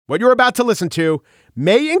What you're about to listen to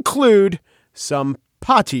may include some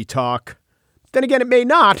potty talk. Then again, it may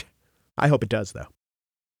not. I hope it does, though.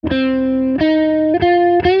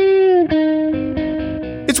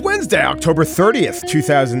 It's Wednesday, October 30th,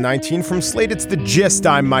 2019. From Slate, it's The Gist.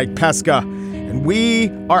 I'm Mike Pesca, and we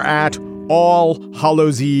are at All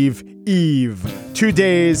Hallows Eve. 2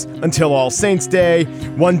 days until All Saints' Day,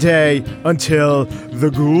 1 day until the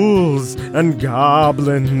ghouls and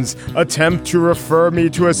goblins attempt to refer me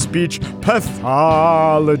to a speech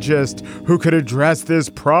pathologist who could address this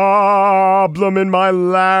problem in my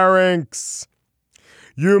larynx.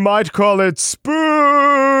 You might call it spooky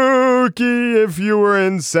if you were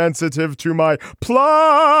insensitive to my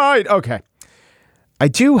plight. Okay. I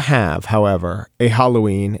do have, however,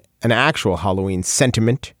 an actual Halloween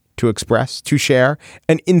sentiment to express, to share,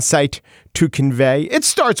 an insight to convey. It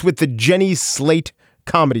starts with the Jenny Slate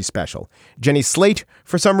comedy special. Jenny Slate,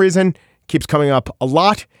 for some reason, keeps coming up a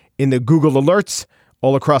lot in the Google alerts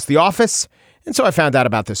all across the office. And so I found out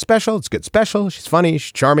about this special. It's a good special. She's funny,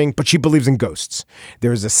 she's charming, but she believes in ghosts.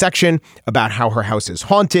 There's a section about how her house is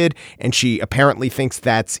haunted, and she apparently thinks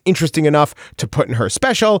that's interesting enough to put in her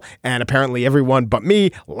special. And apparently everyone but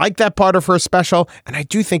me liked that part of her special. And I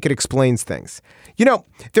do think it explains things. You know,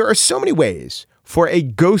 there are so many ways for a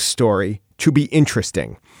ghost story to be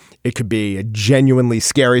interesting. It could be a genuinely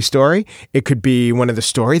scary story. It could be one of the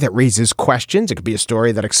story that raises questions. It could be a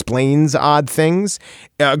story that explains odd things.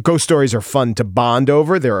 Ghost stories are fun to bond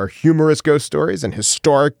over. There are humorous ghost stories and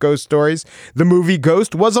historic ghost stories. The movie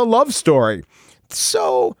Ghost was a love story.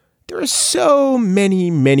 So there are so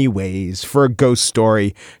many ways for a ghost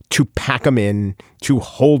story to pack them in, to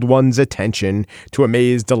hold one's attention, to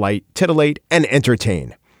amaze, delight, titillate, and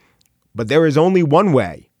entertain. But there is only one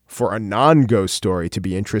way for a non-ghost story to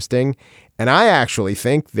be interesting, and I actually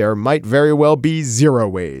think there might very well be 0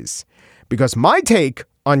 ways. Because my take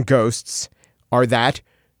on ghosts are that,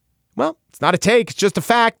 well, it's not a take, it's just a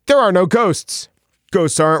fact. There are no ghosts.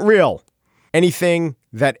 Ghosts aren't real. Anything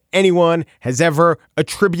that anyone has ever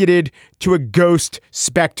attributed to a ghost,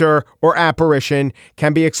 specter, or apparition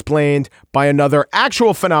can be explained by another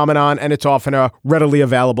actual phenomenon, and it's often a readily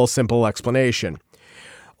available, simple explanation.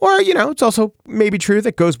 Or, you know, it's also maybe true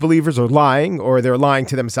that ghost believers are lying or they're lying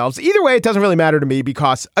to themselves. Either way, it doesn't really matter to me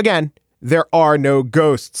because, again, there are no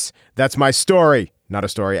ghosts. That's my story, not a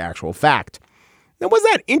story, actual fact. Now, was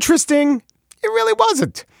that interesting? It really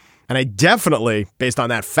wasn't. And I definitely, based on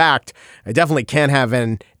that fact, I definitely can't have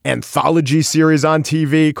an anthology series on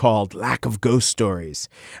TV called Lack of Ghost Stories.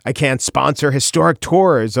 I can't sponsor historic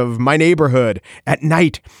tours of my neighborhood at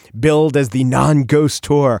night, billed as the non-ghost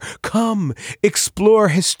tour. Come, explore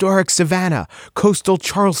historic Savannah, coastal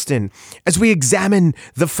Charleston, as we examine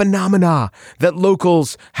the phenomena that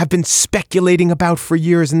locals have been speculating about for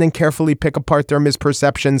years and then carefully pick apart their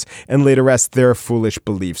misperceptions and later rest their foolish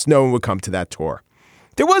beliefs. No one would come to that tour.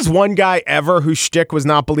 There was one guy ever whose shtick was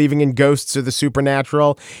not believing in ghosts or the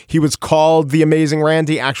supernatural. He was called the Amazing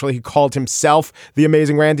Randy. Actually, he called himself the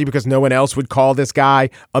Amazing Randy because no one else would call this guy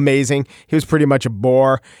amazing. He was pretty much a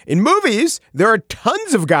bore. In movies, there are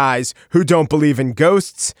tons of guys who don't believe in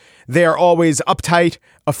ghosts. They are always uptight,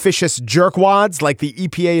 officious jerkwads like the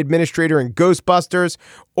EPA administrator in Ghostbusters,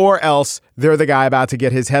 or else they're the guy about to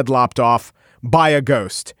get his head lopped off by a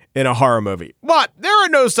ghost in a horror movie. What? There are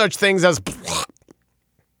no such things as...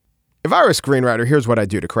 If I were a screenwriter, here's what I'd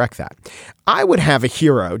do to correct that. I would have a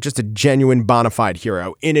hero, just a genuine bona fide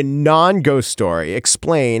hero, in a non-ghost story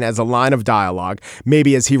explain as a line of dialogue,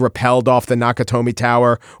 maybe as he rappelled off the Nakatomi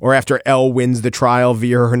Tower or after Elle wins the trial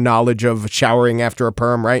via her knowledge of showering after a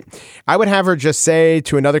perm, right? I would have her just say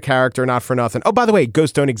to another character, not for nothing, oh, by the way,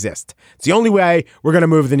 ghosts don't exist. It's the only way we're going to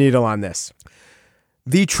move the needle on this.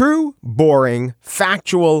 The true, boring,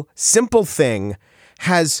 factual, simple thing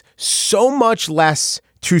has so much less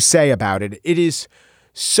to say about it. It is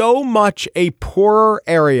so much a poorer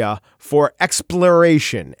area for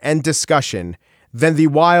exploration and discussion than the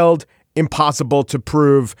wild, impossible to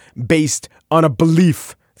prove, based on a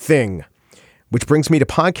belief thing. Which brings me to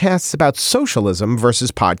podcasts about socialism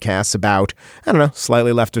versus podcasts about, I don't know,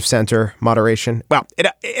 slightly left of center moderation. Well, it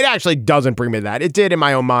actually doesn't bring me to that. It did in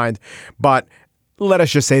my own mind, but let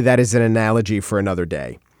us just say that is an analogy for another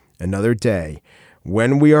day. Another day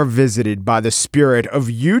when we are visited by the spirit of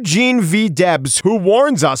Eugene V. Debs, who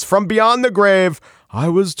warns us from beyond the grave, I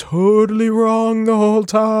was totally wrong the whole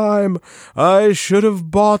time. I should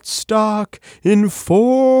have bought stock in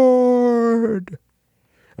Ford.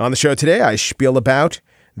 On the show today, I spiel about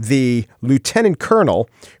the lieutenant colonel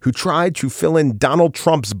who tried to fill in Donald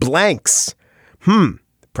Trump's blanks.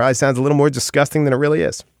 Probably sounds a little more disgusting than it really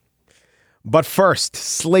is. But first,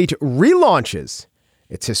 Slate relaunches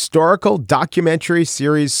its historical documentary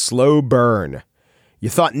series Slow Burn. You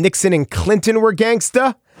thought Nixon and Clinton were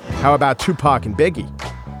gangsta? How about Tupac and Biggie?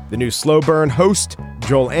 The new Slow Burn host,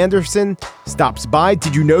 Joel Anderson, stops by.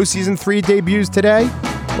 Did you know season 3 debuts today?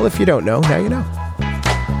 Well, if you don't know, now you know.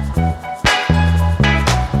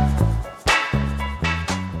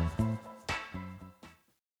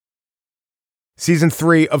 Season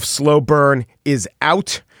 3 of Slow Burn is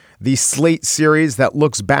out. The Slate series that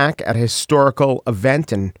looks back at a historical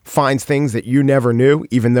event and finds things that you never knew,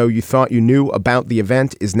 even though you thought you knew about the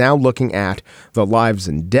event, is now looking at the lives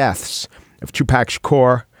and deaths of Tupac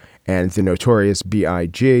Shakur and the Notorious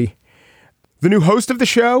B.I.G. The new host of the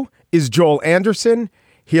show is Joel Anderson.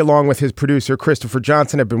 He, along with his producer, Christopher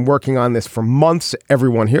Johnson, have been working on this for months.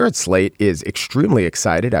 Everyone here at Slate is extremely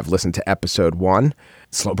excited. I've listened to episode 1.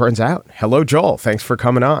 Slow Burn's out. Hello, Joel. Thanks for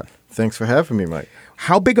coming on. Thanks for having me, Mike.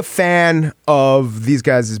 How big a fan of these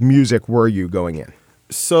guys' music were you going in?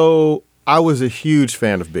 So I was a huge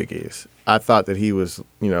fan of Biggie's. I thought that he was,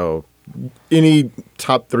 any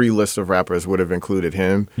top 3 list of rappers would have included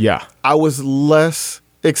him. Yeah. I was less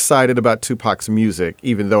excited about Tupac's music,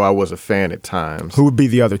 even though I was a fan at times. Who would be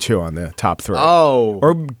the other 2 on the top 3? Oh.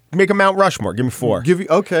 Or make a Mount Rushmore. Give me 4.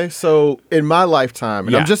 Okay, so in my lifetime,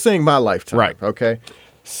 and I'm just saying my lifetime, right? Okay,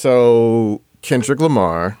 so Kendrick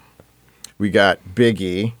Lamar, we got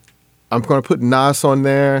Biggie. I'm going to put Nas on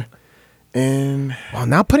there. And well,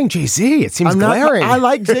 not putting Jay-Z. It seems glaring. I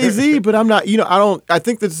like Jay-Z, but I'm not, I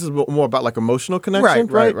think this is more about like emotional connection,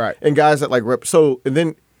 right. And guys that like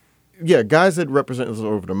guys that represent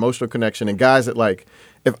sort of an emotional connection, and guys that like,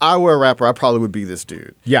 if I were a rapper, I probably would be this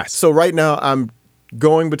dude. Yes. So right now I'm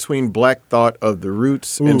going between Black Thought of the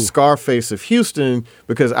Roots and Scarface of Houston,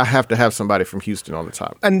 because I have to have somebody from Houston on the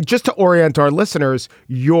top. And just to orient our listeners,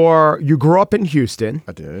 you grew up in Houston.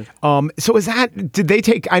 I did. So did they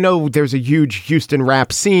take, I know there's a huge Houston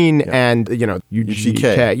rap scene, and,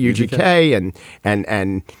 UGK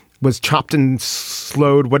and was Chopped and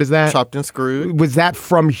Slowed. What is that? Chopped and Screwed. Was that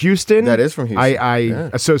from Houston? That is from Houston. I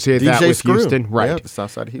associate DJ that with Screw. Houston. Right. Yeah, the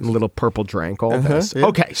south side of Houston. A little purple drank, all this. Yeah.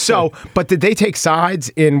 Okay, so, but did they take sides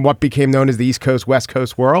in what became known as the East Coast, West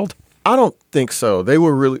Coast world? I don't think so. They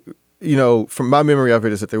were really, from my memory of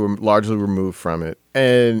it is that they were largely removed from it.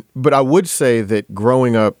 But I would say that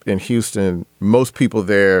growing up in Houston, most people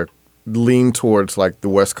there lean towards like the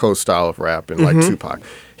West Coast style of rap and like Tupac.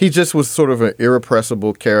 He just was sort of an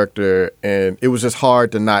irrepressible character, and it was just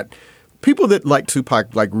hard to not. People that like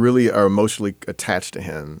Tupac like really are emotionally attached to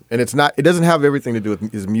him, and it doesn't have everything to do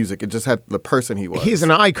with his music. It just had the person he was. He's an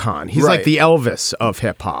icon. He's like the Elvis of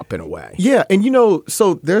hip hop in a way. Yeah, and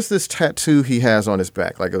so there's this tattoo he has on his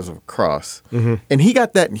back, like it was a cross, and he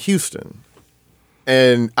got that in Houston.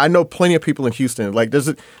 And I know plenty of people in Houston. Like,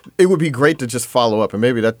 it would be great to just follow up, and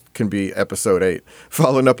maybe that can be episode 8,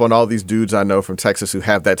 following up on all these dudes I know from Texas who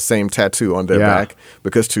have that same tattoo on their back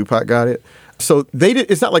because Tupac got it. So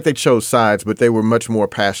it's not like they chose sides, but they were much more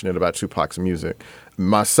passionate about Tupac's music.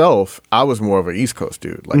 Myself, I was more of an East Coast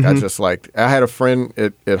dude. Like, I had a friend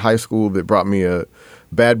at high school that brought me a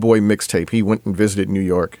Bad Boy mixtape. He went and visited New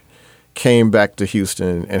York, came back to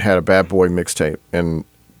Houston, and had a Bad Boy mixtape, and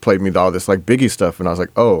played me all this like Biggie stuff, and I was like,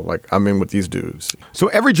 oh, like I'm in with these dudes. So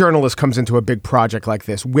every journalist comes into a big project like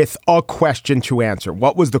this with a question to answer.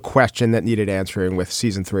 What was the question that needed answering with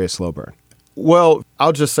season 3 of Slow Burn? Well,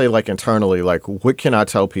 I'll just say like internally, like what can I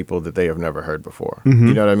tell people that they have never heard before?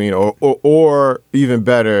 You know what I mean? Or even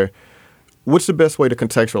better, what's the best way to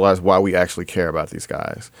contextualize why we actually care about these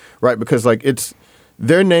guys, right? Because like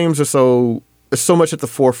their names are so much at the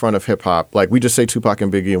forefront of hip hop. Like we just say Tupac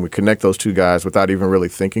and Biggie, and we connect those 2 guys without even really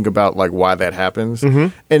thinking about like why that happens.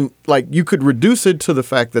 And like you could reduce it to the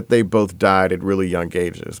fact that they both died at really young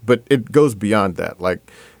ages, but it goes beyond that.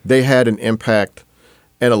 Like they had an impact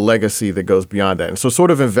and a legacy that goes beyond that. And so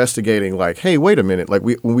sort of investigating like, hey, wait a minute. Like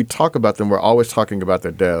when we talk about them, we're always talking about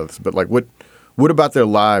their deaths, but like what about their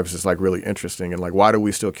lives is like really interesting, and like why do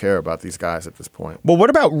we still care about these guys at this point? Well, what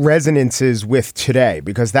about resonances with today?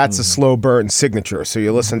 Because that's a Slow Burn signature. So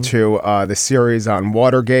you listen to the series on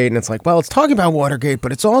Watergate, and it's like, well, it's talking about Watergate,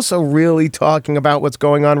 but it's also really talking about what's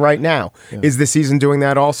going on right now. Yeah. Is the season doing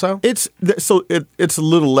that also? It's a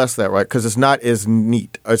little less that, right? Because it's not as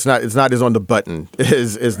neat. It's not as on the button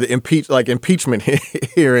as the impeachment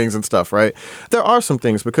hearings and stuff, right? There are some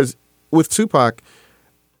things, because with Tupac,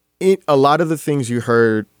 a lot of the things you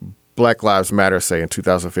heard Black Lives Matter say in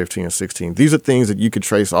 2015 and 16, these are things that you could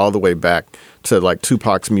trace all the way back to like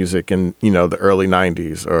Tupac's music in, the early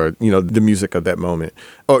 90s, or, the music of that moment,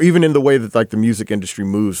 or even in the way that like the music industry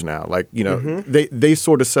moves now. Like, they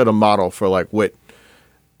sort of set a model for like what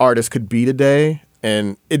artists could be today,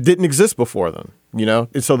 and it didn't exist before them. you know?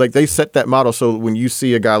 And so like they set that model. So when you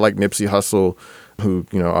see a guy like Nipsey Hussle, who,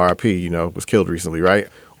 you know, RIP, you know, was killed recently, right?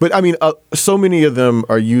 But I mean, so many of them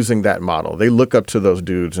are using that model. They look up to those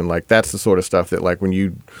dudes, and like that's the sort of stuff that like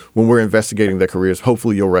when we're investigating their careers,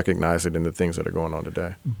 hopefully you'll recognize it in the things that are going on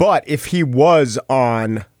today. But if he was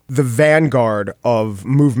on the vanguard of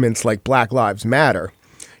movements like Black Lives Matter,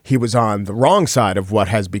 he was on the wrong side of what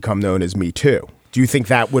has become known as Me Too. Do you think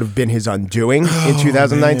that would have been his undoing in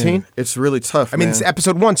 2019? Man. It's really tough. I mean,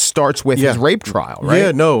 episode 1 starts with his rape trial, right?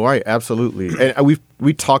 Yeah, no, right, absolutely. And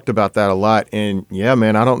we talked about that a lot. And yeah,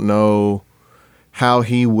 man, I don't know how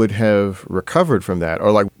he would have recovered from that,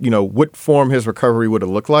 or like, you know, what form his recovery would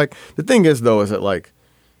have looked like. The thing is, though, is that like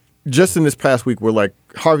just in this past week, where like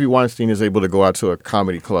Harvey Weinstein is able to go out to a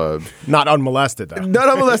comedy club, not unmolested, though. Not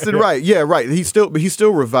unmolested, right? Yeah, right. He's still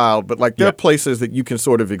reviled, but like there are places that you can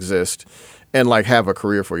sort of exist and like have a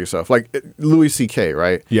career for yourself, like Louis C.K.,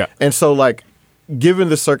 right? Yeah. And so like, given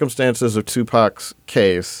the circumstances of Tupac's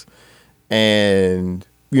case, and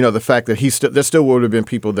you know the fact that there still would have been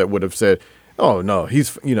people that would have said, "Oh no,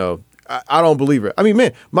 he's you know." I don't believe it. I mean,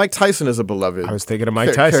 man, Mike Tyson is a beloved. I was thinking of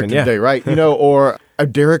Mike Tyson, today, right? You know, or a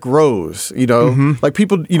Derrick Rose. You know, like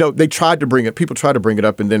people. You know, people tried to bring it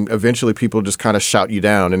up, and then eventually people just kind of shout you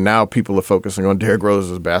down. And now people are focusing on Derrick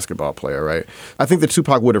Rose as a basketball player, right? I think that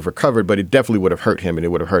Tupac would have recovered, but it definitely would have hurt him, and it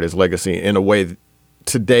would have hurt his legacy in a way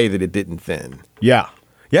today that it didn't then. Yeah.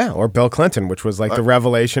 Yeah, or Bill Clinton, which was like the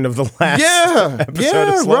revelation of the last episode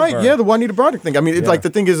of Slow right. Burn. Yeah, the Juanita Broderick thing. I mean, it's like the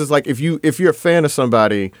thing is like if you're a fan of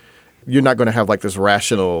somebody, you're not going to have like this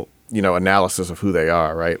rational, you know, analysis of who they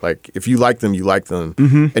are, right? Like if you like them, you like them,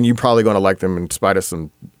 and you're probably going to like them in spite of some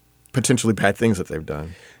potentially bad things that they've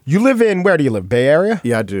done. You live in, where do you live, Bay Area?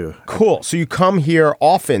 Yeah, I do. Cool. So you come here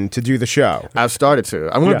often to do the show. I've started to.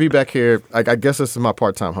 I'm going to be back here. I guess this is my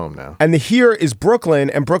part-time home now. And the here is Brooklyn,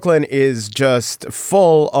 and Brooklyn is just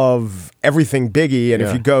full of everything Biggie. And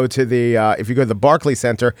if you go to the Barclays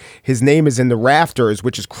Center, his name is in the rafters,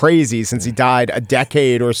 which is crazy since he died a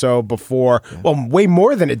decade or so before. Well, way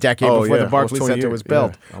more than a decade before the Barclays Center was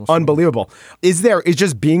built. Unbelievable. Is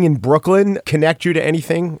just being in Brooklyn connect you to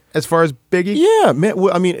anything as far as Biggie? Yeah, man.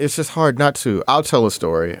 Well, I mean, it's just hard not to. I'll tell a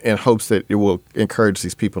story in hopes that it will encourage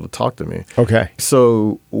these people to talk to me. Okay.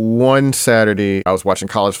 So one Saturday, I was watching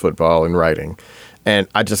college football and writing, and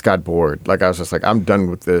I just got bored. Like, I was just like, I'm done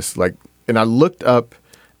with this. Like, and I looked up.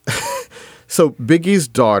 So Biggie's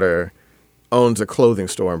daughter owns a clothing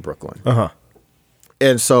store in Brooklyn. Uh-huh.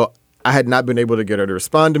 And so I had not been able to get her to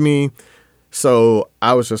respond to me. So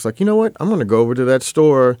I was just like, you know what? I'm going to go over to that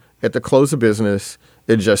store at the close of business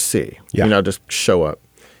and just see, just show up.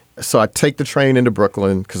 So I take the train into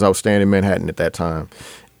Brooklyn because I was staying in Manhattan at that time.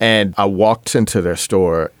 And I walked into their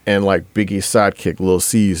store, and like Biggie's sidekick, Lil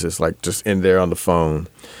C's, is like just in there on the phone.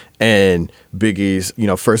 And Biggie's,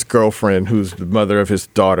 first girlfriend, who's the mother of his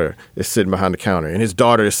daughter, is sitting behind the counter. And his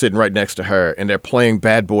daughter is sitting right next to her. And they're playing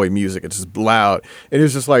bad boy music. It's just loud. And it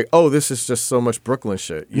was just like, oh, this is just so much Brooklyn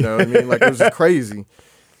shit. You know what I mean? Like, it was just crazy.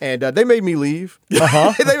 And they made me leave.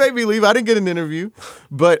 Uh-huh. They made me leave. I didn't get an interview.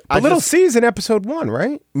 But Little C's in episode 1,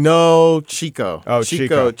 right? No, Chico. Oh,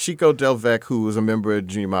 Chico. Chico Delvec, who was a member of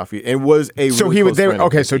Junior Mafia and was a so really he close was there. friend of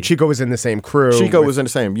Okay, so Biggie. Chico was in the same crew. Chico was in the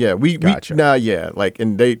same. Yeah, Gotcha.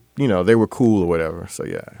 and they, they were cool or whatever. So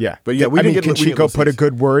yeah. Yeah, but yeah, can Chico put a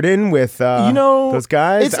good word in with those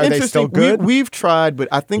guys? It's Are they still good? We've tried, but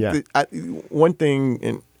I think that one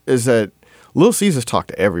thing is that Lil Caesar's talked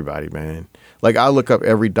to everybody, man. Like, I look up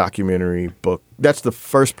every documentary book. That's the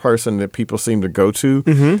first person that people seem to go to.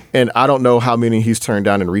 Mm-hmm. And I don't know how many he's turned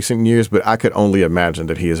down in recent years, but I could only imagine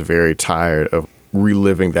that he is very tired of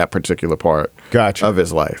reliving that particular part of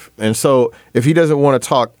his life. And so if he doesn't want to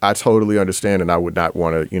talk, I totally understand, and I would not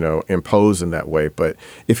want to, impose in that way. But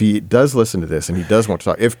if he does listen to this and he does want to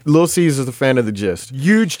talk, if Lil C's is a fan of the Gist.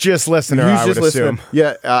 Huge Gist listener, I would assume.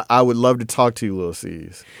 Yeah, I would love to talk to you, Lil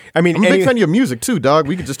C's. I mean, I'm a big fan of your music too, dog.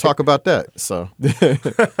 We could just talk about that. So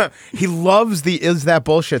he loves the Is That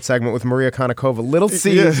Bullshit segment with Maria Konnikova. Little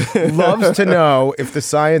C's loves to know if the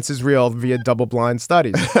science is real via double-blind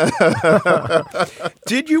studies.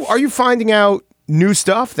 Are you finding out new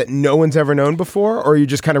stuff that no one's ever known before, or are you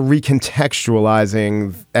just kind of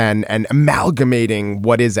recontextualizing and amalgamating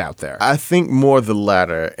what is out there? I think more the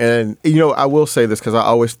latter. And, I will say this because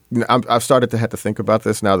I've started to have to think about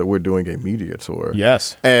this now that we're doing a media tour.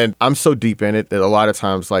 Yes. And I'm so deep in it that a lot of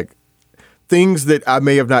times, like, things that I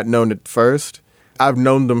may have not known at first, I've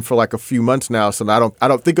known them for like a few months now, so I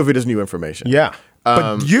don't think of it as new information. Yeah.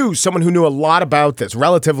 But you, someone who knew a lot about this,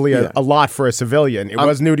 relatively a lot for a civilian, it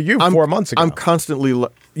was new to you 4 months ago. I'm constantly,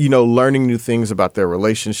 learning new things about their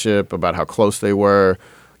relationship, about how close they were,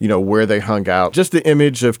 where they hung out. Just the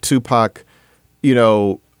image of Tupac,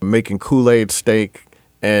 making Kool-Aid steak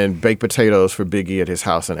and baked potatoes for Biggie at his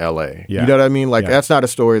house in L.A. Yeah. You know what I mean? Like, Yeah. that's not a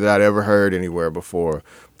story that I'd ever heard anywhere before.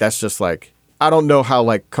 That's just like, I don't know how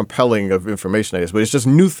like compelling of information that is, but it's just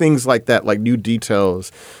new things like that, like new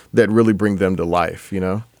details that really bring them to life,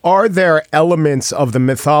 Are there elements of the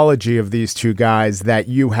mythology of these two guys that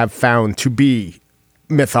you have found to be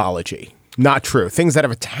mythology? Not true. Things that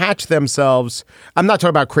have attached themselves. I'm not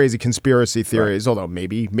talking about crazy conspiracy theories, although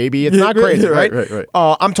maybe it's not crazy, right? Right.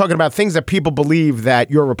 I'm talking about things that people believe that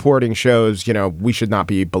your reporting shows, we should not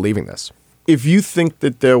be believing this. If you think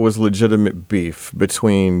that there was legitimate beef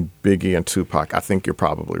between Biggie and Tupac, I think you're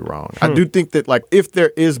probably wrong. I do think that, like, if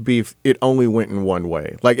there is beef, it only went in one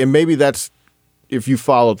way. Like, and maybe that's, if you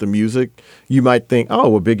followed the music, you might think, oh,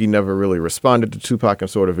 well, Biggie never really responded to Tupac and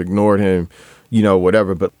sort of ignored him,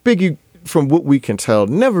 whatever. But Biggie, from what we can tell,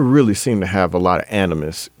 never really seemed to have a lot of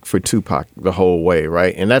animus for Tupac the whole way,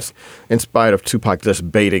 right? And that's in spite of Tupac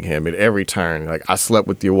just baiting him at every turn. Like, I slept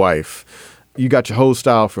with your wife. You got your whole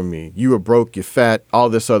style from me. You were broke, you're fat, all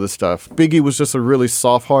this other stuff. Biggie was just a really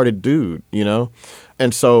soft-hearted dude,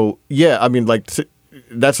 And so, yeah, I mean, like,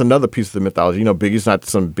 that's another piece of the mythology. Biggie's not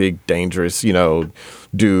some big, dangerous,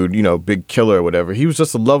 dude, big killer or whatever. He was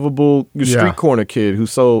just a lovable street corner kid who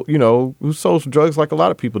sold drugs like a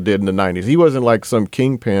lot of people did in the 90s. He wasn't like some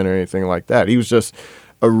kingpin or anything like that. He was just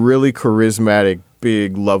a really charismatic,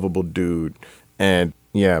 big, lovable dude. And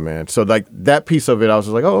yeah, man. So like that piece of it, I was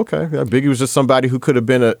just like, oh, okay. Yeah, Biggie was just somebody who could have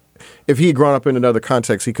been if he had grown up in another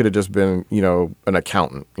context, he could have just been, an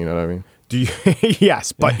accountant. You know what I mean?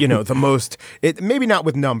 Yes, but the most, maybe not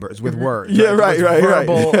with numbers, with words. Yeah, right.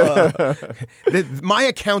 Verbal, my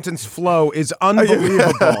accountant's flow is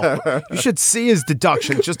unbelievable. You should see his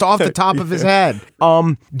deductions just off the top of his head.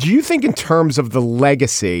 Do you think in terms of the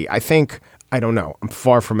legacy, I don't know, I'm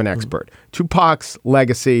far from an expert. Tupac's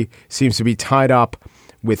legacy seems to be tied up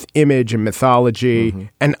with image and mythology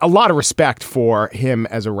and a lot of respect for him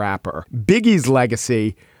as a rapper. Biggie's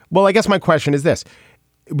legacy, well, I guess my question is this.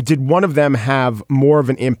 Did one of them have more of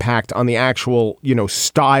an impact on the actual,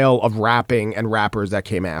 style of rapping and rappers that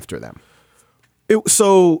came after them?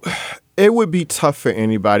 So it would be tough for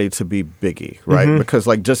anybody to be Biggie, right? Because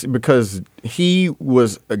he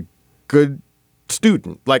was a good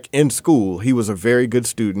student. Like in school, he was a very good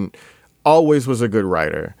student, always was a good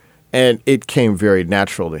writer, and it came very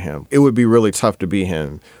natural to him. It would be really tough to be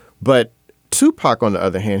him. But Tupac, on the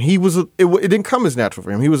other hand, it didn't come as natural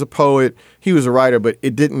for him. He was a poet, he was a writer, but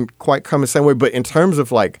it didn't quite come the same way. But in terms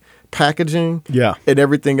of like packaging and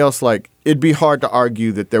everything else, like it'd be hard to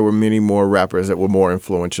argue that there were many more rappers that were more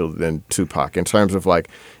influential than Tupac in terms of like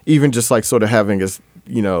even just like sort of having his,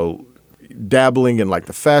 dabbling in like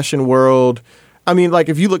the fashion world. I mean, like,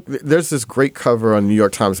 if you look, there's this great cover on New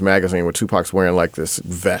York Times Magazine where Tupac's wearing, like, this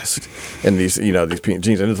vest and these, these pink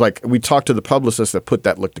jeans. And it's like, we talked to the publicist that put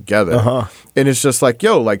that look together. And it's just like,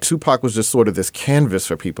 like, Tupac was just sort of this canvas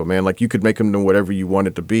for people, man. Like, you could make him do whatever you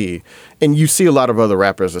wanted to be. And you see a lot of other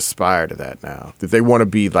rappers aspire to that now, that they want to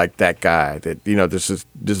be like that guy, that, this is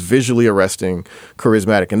just visually arresting,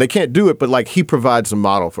 charismatic. And they can't do it, but, like, he provides a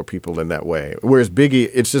model for people in that way. Whereas Biggie,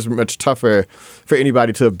 it's just much tougher for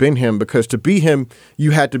anybody to have been him, because to be him,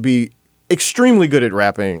 you had to be extremely good at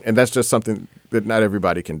rapping, and that's just something that not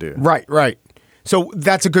everybody can do. Right. So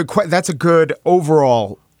that's a good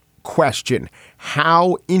overall question.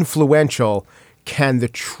 How influential can the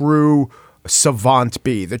true savant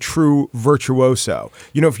be, the true virtuoso?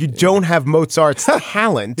 If you don't have Mozart's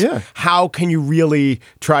talent, how can you really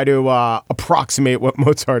try to approximate what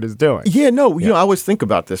Mozart is doing? I always think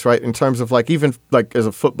about this, right, in terms of like even like as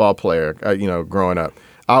a football player, growing up.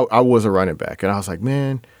 I was a running back, and I was like,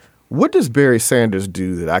 man, what does Barry Sanders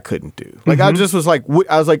do that I couldn't do? Like, I just was like,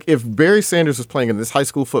 if Barry Sanders was playing in this high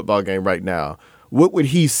school football game right now, what would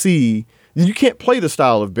he see? You can't play the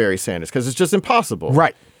style of Barry Sanders because it's just impossible.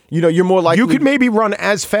 Right. You're more likely... You could maybe run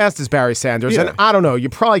as fast as Barry Sanders, and I don't know, you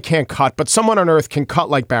probably can't cut, but someone on earth can cut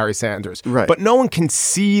like Barry Sanders. Right. But no one can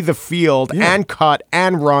see the field and cut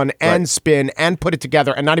and run and spin and put it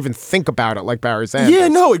together and not even think about it like Barry Sanders. Yeah,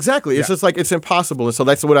 no, exactly. It's just like, it's impossible. And so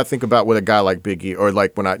that's what I think about with a guy like Biggie, or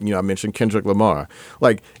like when I mentioned Kendrick Lamar.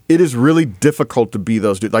 Like, it is really difficult to be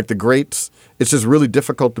those dudes. Like the greats, it's just really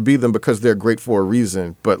difficult to be them because they're great for a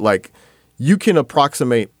reason. But like, you can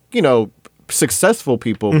approximate, successful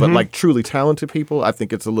people, but like truly talented people, I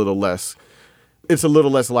think it's a little less it's a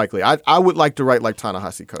little less likely. I would like to write like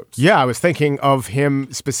Ta-Nehisi Coates. Yeah, I was thinking of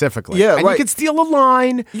him specifically. Yeah, and right. You could steal a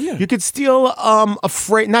line. Yeah. You could steal a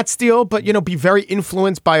phrase, not steal, but, be very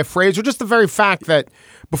influenced by a phrase, or just the very fact that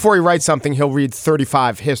before he writes something, he'll read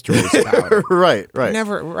 35 histories about it. Right.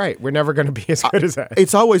 We're never going to be as good as that.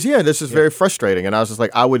 It's always, this is very frustrating. And I was just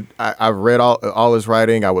like, I've read all his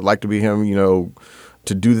writing. I would like to be him,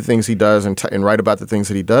 to do the things he does and write about the things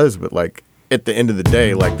that he does. But like, at the end of the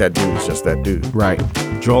day, like, that dude is just that dude. Right.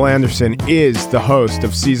 Joel Anderson is the host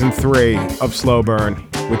of season 3 of Slow Burn,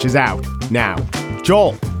 which is out now.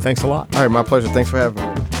 Joel, thanks a lot. All right, my pleasure. Thanks for having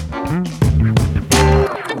me.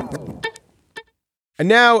 And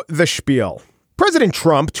now the spiel. President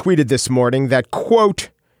Trump tweeted this morning that, quote,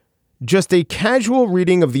 just a casual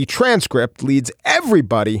reading of the transcript leads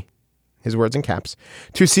everybody, his words in caps,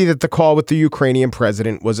 to see that the call with the Ukrainian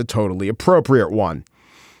president was a totally appropriate one.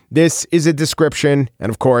 This is a description and,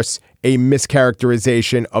 of course, a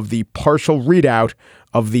mischaracterization of the partial readout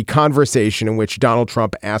of the conversation in which Donald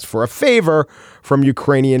Trump asked for a favor from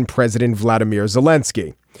Ukrainian President Vladimir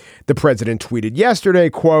Zelensky. The president tweeted yesterday,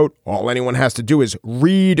 quote, all anyone has to do is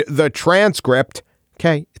read the transcript.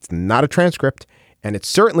 Okay, it's not a transcript, and it's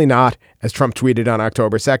certainly not, as Trump tweeted on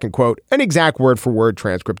October 2nd, quote, an exact word-for-word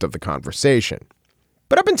transcript of the conversation.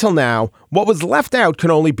 But up until now, what was left out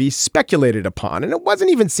can only be speculated upon, and it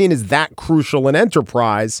wasn't even seen as that crucial an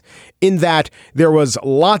enterprise in that there was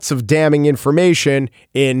lots of damning information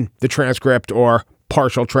in the transcript or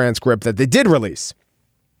partial transcript that they did release.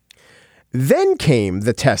 Then came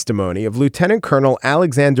the testimony of Lieutenant Colonel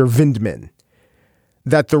Alexander Vindman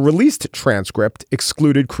that the released transcript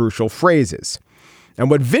excluded crucial phrases. And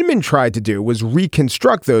what Vindman tried to do was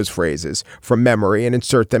reconstruct those phrases from memory and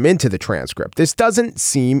insert them into the transcript. This doesn't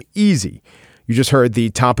seem easy. You just heard the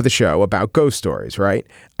top of the show about ghost stories, right?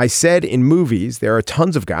 I said in movies, there are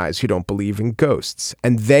tons of guys who don't believe in ghosts.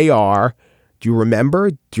 And they are, do you remember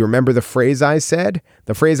the phrase I said?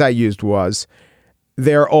 The phrase I used was,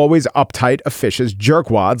 they're always uptight, officious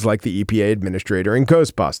jerkwads like the EPA administrator in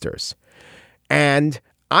Ghostbusters. And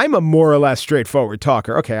I'm a more or less straightforward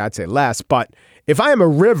talker. Okay, I'd say less, but if I am a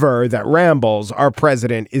river that rambles, our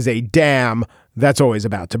president is a dam that's always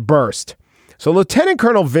about to burst. So Lieutenant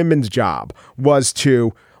Colonel Vindman's job was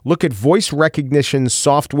to look at voice recognition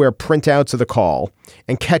software printouts of the call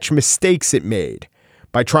and catch mistakes it made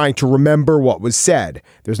by trying to remember what was said.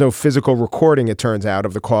 There's no physical recording, it turns out,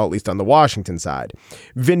 of the call, at least on the Washington side.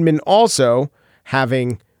 Vindman also,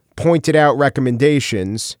 having pointed out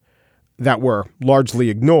recommendations that were largely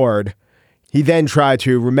ignored, he then tried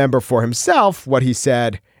to remember for himself what he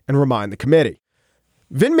said and remind the committee.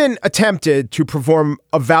 Vindman attempted to perform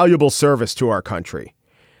a valuable service to our country.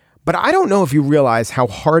 But I don't know if you realize how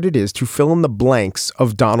hard it is to fill in the blanks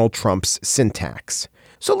of Donald Trump's syntax.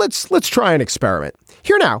 So let's try an experiment.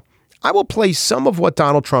 Here now, I will play some of what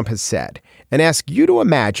Donald Trump has said and ask you to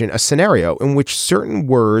imagine a scenario in which certain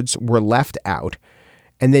words were left out.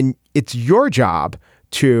 And then it's your job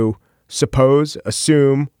to suppose,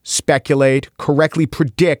 assume, speculate, correctly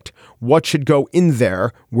predict what should go in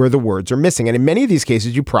there where the words are missing. And in many of these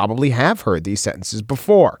cases, you probably have heard these sentences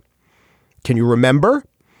before. Can you remember?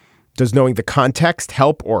 Does knowing the context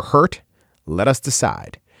help or hurt? Let us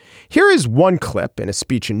decide. Here is one clip in a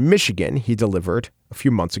speech in Michigan he delivered a few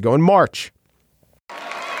months ago in March.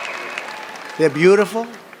 They're beautiful.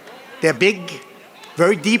 They're big,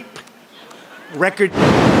 very deep. Record,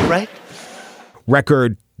 right?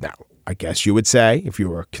 Record, now, I guess you would say, if you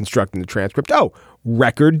were constructing the transcript,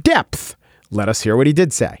 record depth. Let us hear what he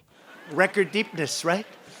did say. Record deepness, right?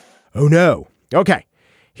 Oh, no. Okay,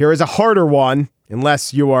 here is a harder one,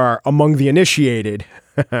 unless you are among the initiated.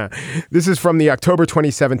 This is from the October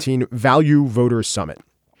 2017 Value Voters Summit.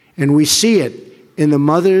 And we see it in the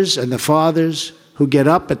mothers and the fathers who get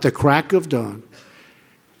up at the crack of dawn.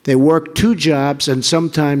 They work 2 jobs and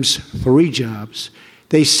sometimes 3 jobs.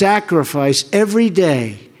 They sacrifice every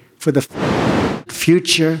day for the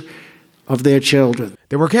future of their children.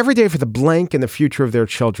 They work every day for the blank and the future of their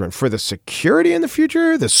children, for the security in the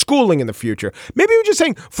future, the schooling in the future. Maybe we're just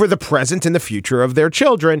saying for the present and the future of their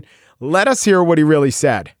children. Let us hear what he really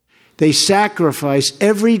said. They sacrifice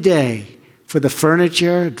every day for the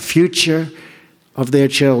furniture and future of their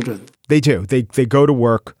children. They do. They go to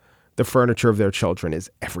work. The furniture of their children is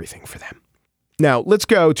everything for them. Now, let's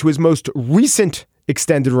go to his most recent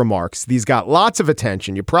extended remarks. These got lots of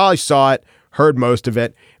attention. You probably saw it, heard most of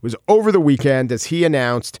it. It was over the weekend as he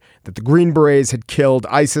announced that the Green Berets had killed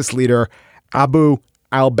ISIS leader Abu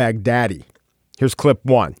al-Baghdadi. Here's clip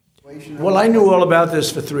 1. Well, I knew all about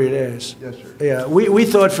this for 3 days. Yes, sir. Yeah, we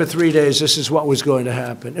thought for 3 days this is what was going to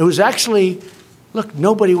happen. It was actually, look,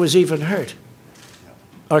 nobody was even hurt.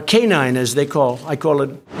 Our canine, as I call it,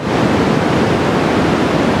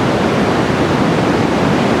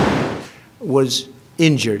 was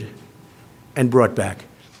injured and brought back.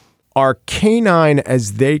 Our canine,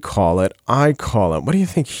 as they call it, I call it. What do you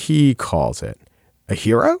think he calls it? A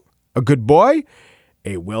hero? A good boy?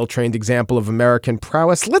 A well-trained example of American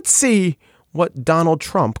prowess? Let's see what Donald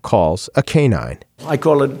Trump calls a canine. I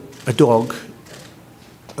call it a dog,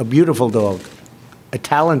 a beautiful dog, a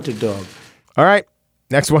talented dog. All right,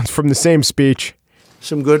 next one's from the same speech.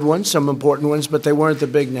 Some good ones, some important ones, but they weren't the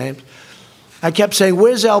big names. I kept saying,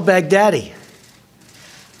 where's al-Baghdadi?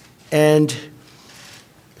 And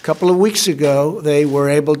a couple of weeks ago, they were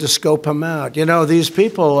able to scope him out. You know, these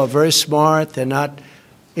people are very smart. They're not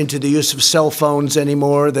into the use of cell phones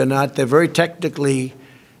anymore. They're very technically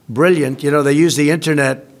brilliant. You know, they use the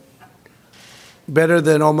internet better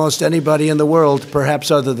than almost anybody in the world,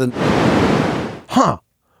 perhaps other than... Huh.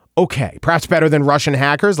 Okay. Perhaps better than Russian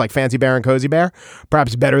hackers like Fancy Bear and Cozy Bear.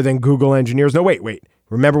 Perhaps better than Google engineers. No, wait.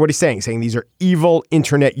 Remember what he's saying. He's saying these are evil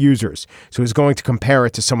internet users. So he's going to compare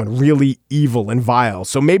it to someone really evil and vile.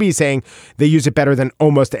 So maybe he's saying they use it better than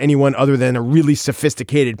almost anyone other than a really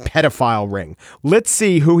sophisticated pedophile ring. Let's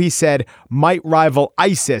see who he said might rival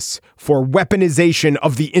ISIS for weaponization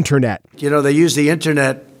of the internet. You know, they use the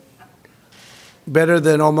internet better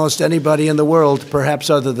than almost anybody in the world, perhaps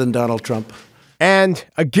other than Donald Trump. And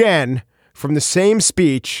again, from the same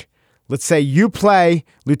speech, let's say you play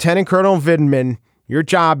Lieutenant Colonel Vindman. Your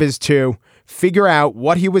job is to figure out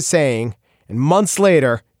what he was saying and months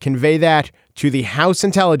later convey that to the House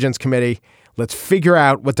Intelligence Committee. Let's figure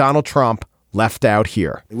out what Donald Trump left out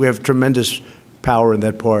here. We have tremendous power in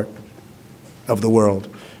that part of the world.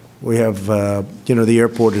 We have, the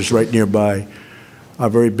airport is right nearby, a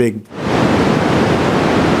very big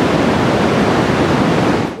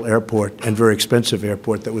airport and very expensive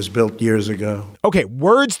airport that was built years ago. Okay,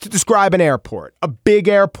 words to describe an airport. A big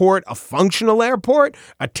airport, a functional airport,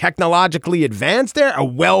 a technologically advanced a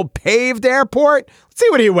well-paved airport. Let's see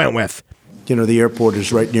what he went with. You know, the airport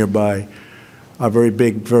is right nearby, a very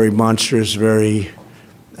big, very monstrous, very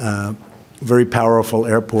powerful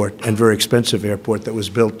airport and very expensive airport that was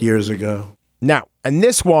built years ago. Now, and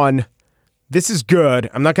this is good.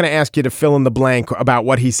 I'm not going to ask you to fill in the blank about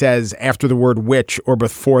what he says after the word witch or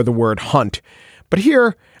before the word hunt. But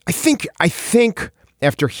here, I think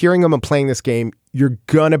after hearing him and playing this game, you're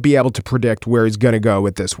going to be able to predict where he's going to go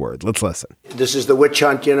with this word. Let's listen. This is the witch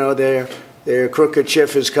hunt, you know, their crooked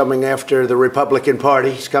Schiff is coming after the Republican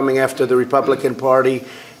Party. He's coming after the Republican Party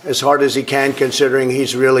as hard as he can, considering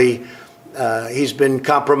he's been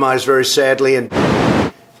compromised very sadly. And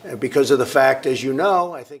because of the fact, as you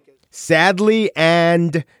know, I think... Sadly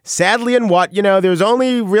and what? You know, there's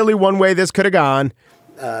only really one way this could have gone.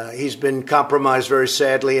 He's been compromised very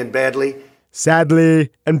sadly and badly.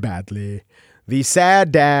 Sadly and badly. The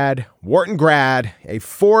sad dad, Wharton grad, a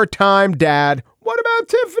 4-time dad. What about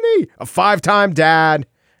Tiffany? A 5-time dad.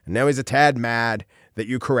 And now he's a tad mad that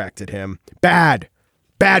you corrected him. Bad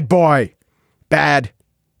boy. Bad,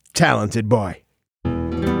 talented boy.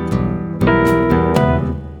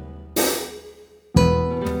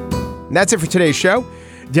 And that's it for today's show.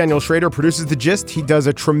 Daniel Schrader produces The Gist. He does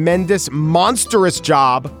a tremendous, monstrous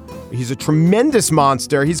job. He's a tremendous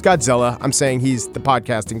monster. He's Godzilla. I'm saying he's the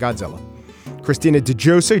podcasting Godzilla. Christina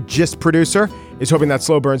DeJosa, Gist producer, is hoping that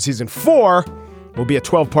Slow Burn Season 4 will be a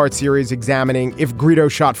 12-part series examining If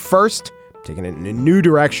Greedo Shot First, taking it in a new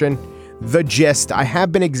direction. The Gist. I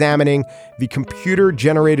have been examining the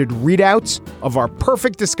computer-generated readouts of our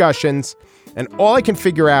perfect discussions, and all I can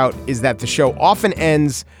figure out is that the show often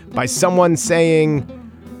ends by someone saying,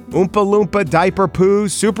 Oompa Loompa Diaper Poo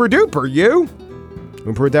Super Duper, you?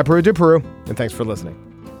 Oompa Diaper Duper. And thanks for listening.